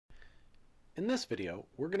In this video,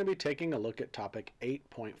 we're going to be taking a look at topic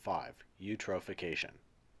 8.5, eutrophication.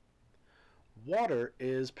 Water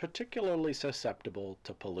is particularly susceptible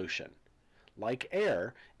to pollution. Like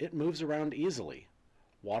air, it moves around easily.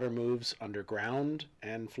 Water moves underground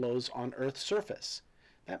and flows on Earth's surface.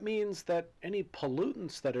 That means that any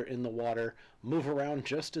pollutants that are in the water move around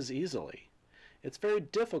just as easily. It's very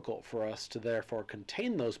difficult for us to therefore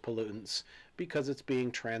contain those pollutants because it's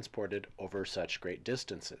being transported over such great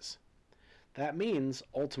distances. That means,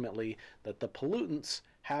 ultimately, that the pollutants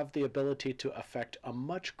have the ability to affect a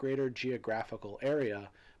much greater geographical area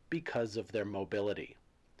because of their mobility.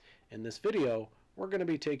 In this video, we're going to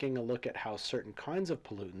be taking a look at how certain kinds of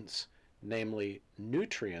pollutants, namely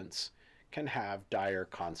nutrients, can have dire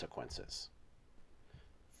consequences.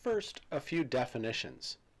 First, a few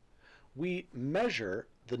definitions. We measure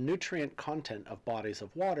the nutrient content of bodies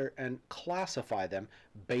of water and classify them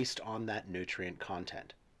based on that nutrient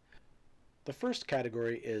content. The first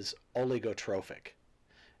category is oligotrophic.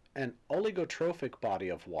 An oligotrophic body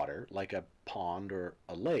of water, like a pond or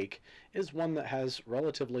a lake, is one that has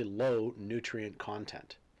relatively low nutrient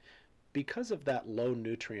content. Because of that low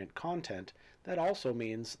nutrient content, that also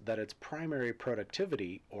means that its primary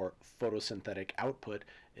productivity, or photosynthetic output,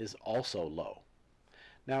 is also low.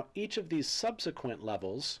 Now, each of these subsequent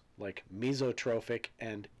levels, like mesotrophic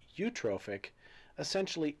and eutrophic,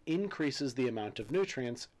 essentially increases the amount of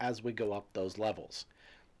nutrients as we go up those levels.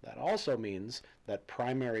 That also means that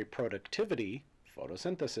primary productivity,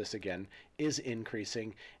 photosynthesis again, is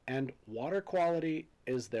increasing and water quality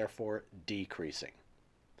is therefore decreasing.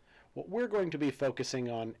 What we're going to be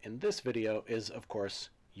focusing on in this video is, of course,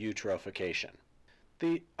 eutrophication.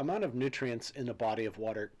 The amount of nutrients in a body of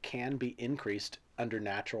water can be increased under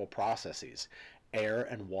natural processes. Air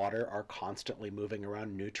and water are constantly moving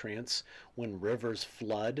around nutrients. When rivers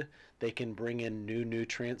flood, they can bring in new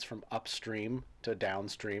nutrients from upstream to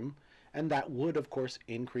downstream, and that would, of course,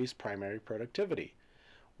 increase primary productivity.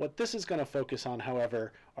 What this is going to focus on,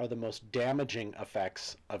 however, are the most damaging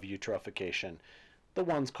effects of eutrophication, the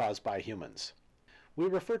ones caused by humans. We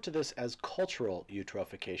refer to this as cultural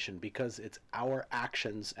eutrophication because it's our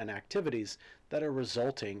actions and activities that are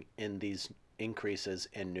resulting in these increases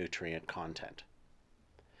in nutrient content.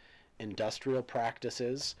 Industrial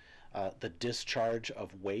practices, the discharge of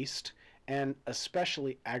waste, and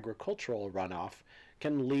especially agricultural runoff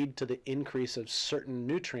can lead to the increase of certain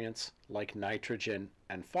nutrients like nitrogen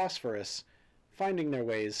and phosphorus finding their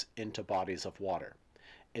ways into bodies of water.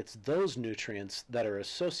 It's those nutrients that are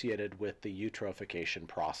associated with the eutrophication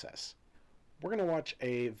process. We're going to watch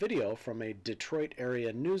a video from a Detroit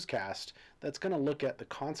area newscast that's going to look at the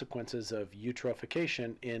consequences of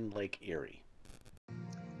eutrophication in Lake Erie.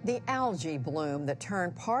 The algae bloom that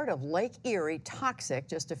turned part of Lake Erie toxic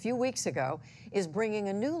just a few weeks ago is bringing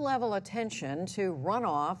a new level of attention to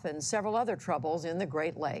runoff and several other troubles in the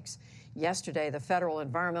Great Lakes. Yesterday, the Federal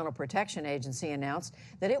Environmental Protection Agency announced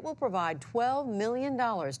that it will provide $12 million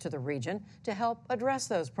to the region to help address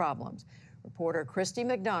those problems. Reporter Christy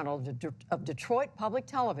McDonald of Detroit Public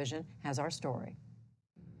Television has our story.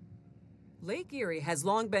 Lake Erie has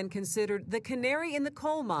long been considered the canary in the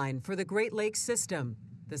coal mine for the Great Lakes system.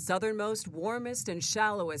 The southernmost, warmest, and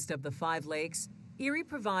shallowest of the 5 lakes, Erie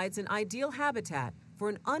provides an ideal habitat for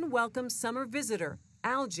an unwelcome summer visitor,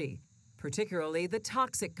 algae, particularly the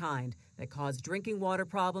toxic kind that caused drinking water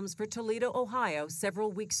problems for Toledo, Ohio several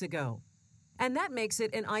weeks ago. And that makes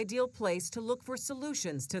it an ideal place to look for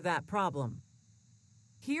solutions to that problem.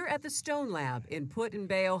 Here at the Stone Lab in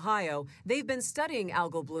Put-in-Bay, Ohio, they've been studying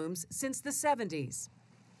algal blooms since the 70s.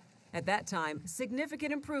 At that time,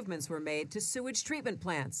 significant improvements were made to sewage treatment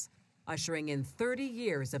plants, ushering in 30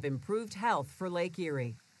 years of improved health for Lake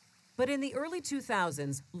Erie. But in the early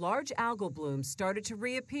 2000s, large algal blooms started to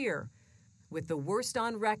reappear, with the worst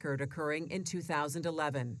on record occurring in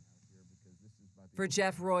 2011. For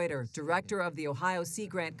Jeff Reuter, director of the Ohio Sea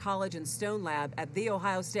Grant College and Stone Lab at The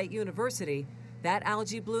Ohio State University, that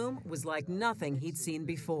algae bloom was like nothing he'd seen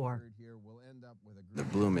before. The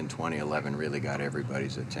bloom in 2011 really got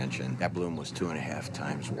everybody's attention. That bloom was 2.5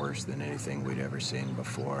 times worse than anything we'd ever seen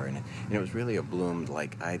before. And it was really a bloom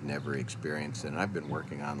like I'd never experienced. And I've been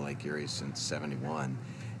working on Lake Erie since '71.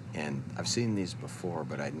 And I've seen these before,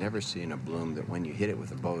 but I'd never seen a bloom that when you hit it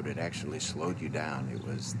with a boat, it actually slowed you down. It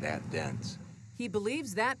was that dense. He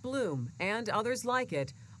believes that bloom, and others like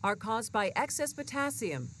it, are caused by excess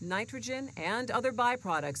potassium, nitrogen, and other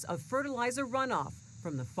byproducts of fertilizer runoff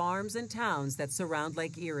from the farms and towns that surround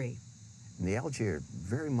Lake Erie. And the algae are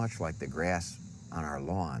very much like the grass on our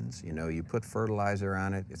lawns. You know, you put fertilizer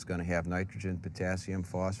on it, it's going to have nitrogen, potassium,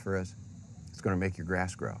 phosphorus. It's going to make your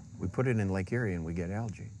grass grow. We put it in Lake Erie and we get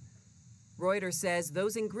algae. Reuters says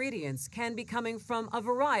those ingredients can be coming from a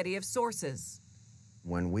variety of sources.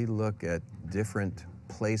 When we look at different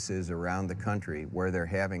places around the country where they're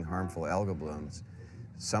having harmful algal blooms,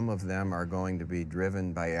 some of them are going to be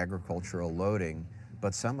driven by agricultural loading,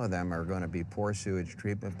 but some of them are going to be poor sewage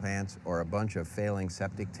treatment plants or a bunch of failing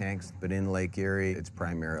septic tanks. But in Lake Erie, it's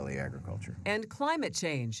primarily agriculture. And climate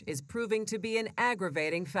change is proving to be an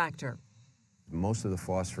aggravating factor. Most of the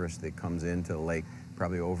phosphorus that comes into the lake,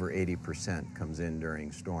 probably over 80%, comes in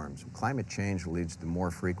during storms. Climate change leads to more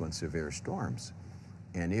frequent severe storms.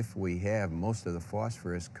 And if we have most of the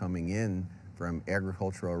phosphorus coming in from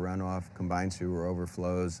agricultural runoff, combined sewer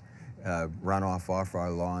overflows, runoff off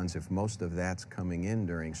our lawns, if most of that's coming in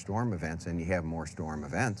during storm events and you have more storm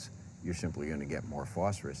events, you're simply going to get more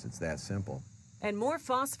phosphorus. It's that simple. And more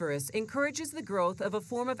phosphorus encourages the growth of a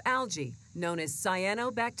form of algae known as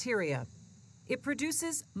cyanobacteria. It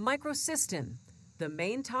produces microcystin, the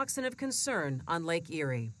main toxin of concern on Lake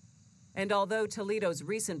Erie. And although Toledo's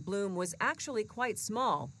recent bloom was actually quite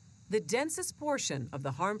small, the densest portion of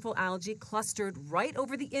the harmful algae clustered right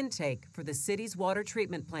over the intake for the city's water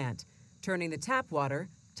treatment plant, turning the tap water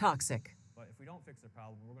toxic. But if we don't fix the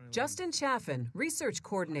problem, we're going to... Justin Chaffin, research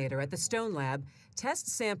coordinator at the Stone Lab,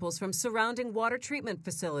 tests samples from surrounding water treatment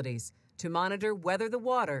facilities to monitor whether the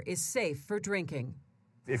water is safe for drinking.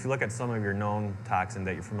 If you look at some of your known toxin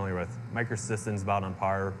that you're familiar with, microcystin's about on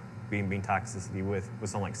par being toxicity with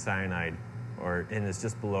something like cyanide, and it's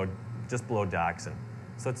just below dioxin.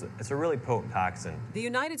 So it's a really potent toxin. The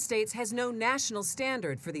United States has no national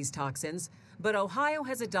standard for these toxins, but Ohio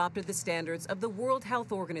has adopted the standards of the World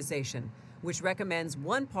Health Organization, which recommends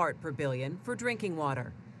 1 part per billion for drinking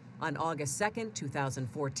water. On August 2nd,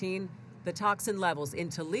 2014, the toxin levels in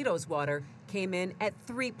Toledo's water came in at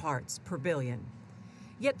 3 parts per billion.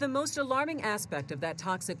 Yet the most alarming aspect of that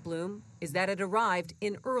toxic bloom is that it arrived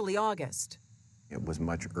in early August. It was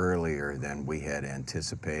much earlier than we had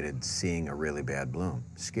anticipated seeing a really bad bloom.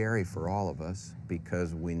 Scary for all of us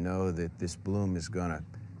because we know that this bloom is going to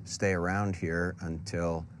stay around here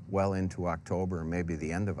until well into October, maybe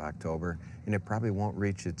the end of October, and it probably won't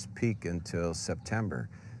reach its peak until September.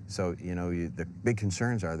 So, the big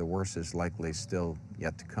concerns are the worst is likely still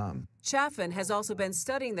yet to come. Chaffin has also been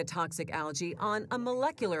studying the toxic algae on a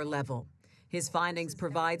molecular level. His findings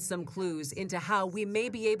provide some clues into how we may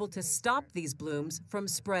be able to stop these blooms from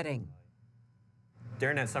spreading.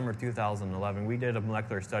 During that summer of 2011, we did a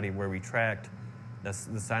molecular study where we tracked the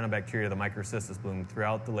cyanobacteria, the microcystis bloom,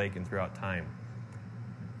 throughout the lake and throughout time.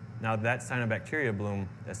 Now, that cyanobacteria bloom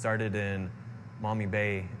that started in Maumee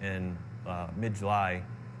Bay in mid-July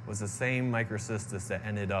was the same microcystis that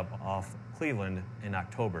ended up off Cleveland in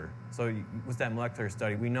October. So with that molecular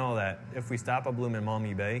study, we know that if we stop a bloom in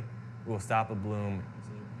Maumee Bay, we'll stop a bloom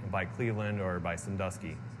by Cleveland or by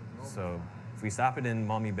Sandusky. So if we stop it in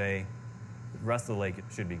Maumee Bay, the rest of the lake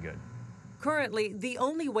should be good. Currently, the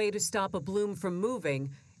only way to stop a bloom from moving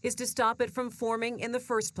is to stop it from forming in the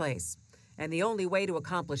first place. And the only way to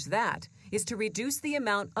accomplish that is to reduce the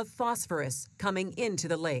amount of phosphorus coming into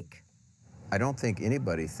the lake. I don't think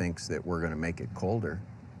anybody thinks that we're going to make it colder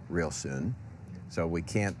real soon. So we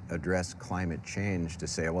can't address climate change to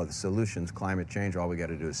say, well, the solution's climate change, all we got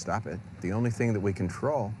to do is stop it. The only thing that we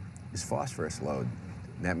control is phosphorus load.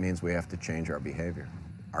 And that means we have to change our behavior.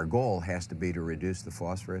 Our goal has to be to reduce the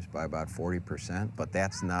phosphorus by about 40%, but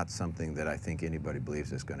that's not something that I think anybody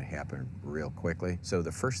believes is going to happen real quickly. So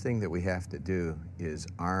the first thing that we have to do is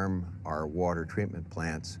arm our water treatment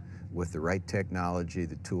plants with the right technology,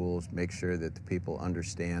 the tools, make sure that the people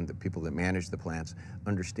understand, the people that manage the plants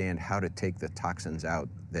understand how to take the toxins out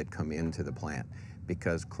that come into the plant,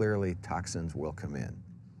 because clearly toxins will come in.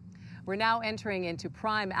 We're now entering into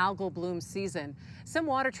prime algal bloom season. Some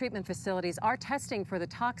water treatment facilities are testing for the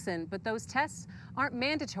toxin, but those tests aren't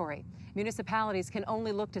mandatory. Municipalities can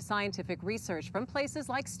only look to scientific research from places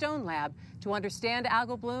like Stone Lab to understand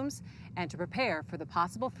algal blooms and to prepare for the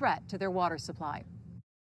possible threat to their water supply.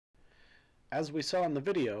 As we saw in the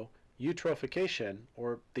video, eutrophication,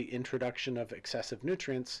 or the introduction of excessive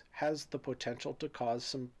nutrients, has the potential to cause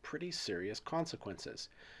some pretty serious consequences,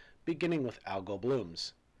 beginning with algal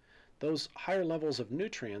blooms. Those higher levels of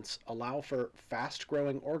nutrients allow for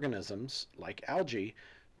fast-growing organisms, like algae,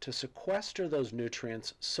 to sequester those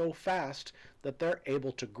nutrients so fast that they're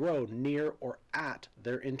able to grow near or at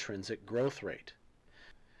their intrinsic growth rate.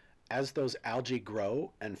 As those algae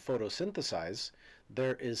grow and photosynthesize,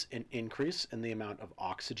 there is an increase in the amount of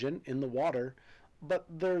oxygen in the water, but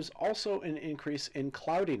there's also an increase in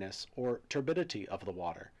cloudiness or turbidity of the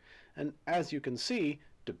water. And as you can see,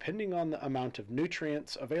 depending on the amount of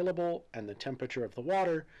nutrients available and the temperature of the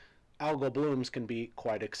water, algal blooms can be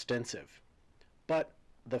quite extensive. But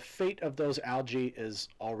the fate of those algae is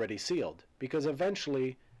already sealed, because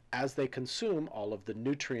eventually, as they consume all of the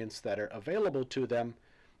nutrients that are available to them,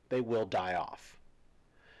 they will die off.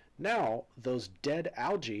 Now, those dead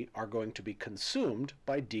algae are going to be consumed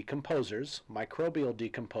by decomposers, microbial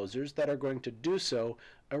decomposers, that are going to do so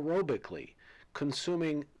aerobically,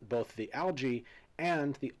 consuming both the algae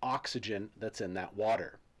and the oxygen that's in that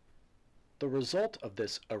water. The result of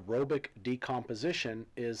this aerobic decomposition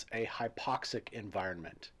is a hypoxic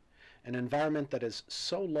environment, an environment that is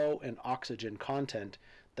so low in oxygen content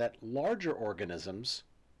that larger organisms,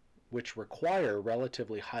 which require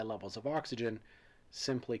relatively high levels of oxygen,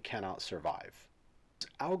 simply cannot survive.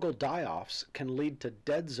 Algal die-offs can lead to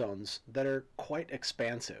dead zones that are quite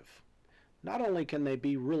expansive. Not only can they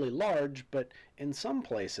be really large, but in some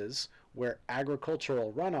places where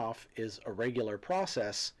agricultural runoff is a regular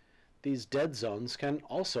process, these dead zones can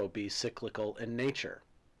also be cyclical in nature.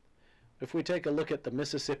 If we take a look at the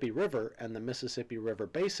Mississippi River and the Mississippi River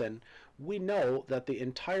Basin, we know that the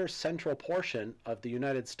entire central portion of the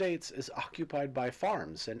United States is occupied by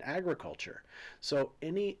farms and agriculture. So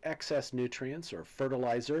any excess nutrients or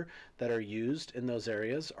fertilizer that are used in those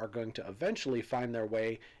areas are going to eventually find their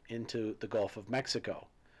way into the Gulf of Mexico,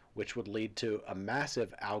 which would lead to a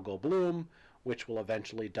massive algal bloom, which will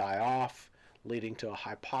eventually die off, leading to a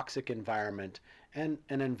hypoxic environment and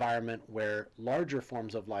an environment where larger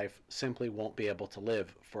forms of life simply won't be able to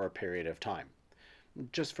live for a period of time.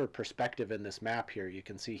 Just for perspective in this map here, you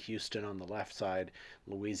can see Houston on the left side,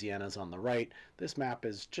 Louisiana's on the right. This map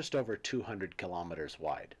is just over 200 kilometers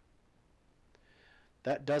wide.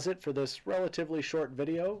 That does it for this relatively short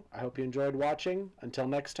video. I hope you enjoyed watching. Until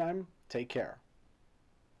next time, take care.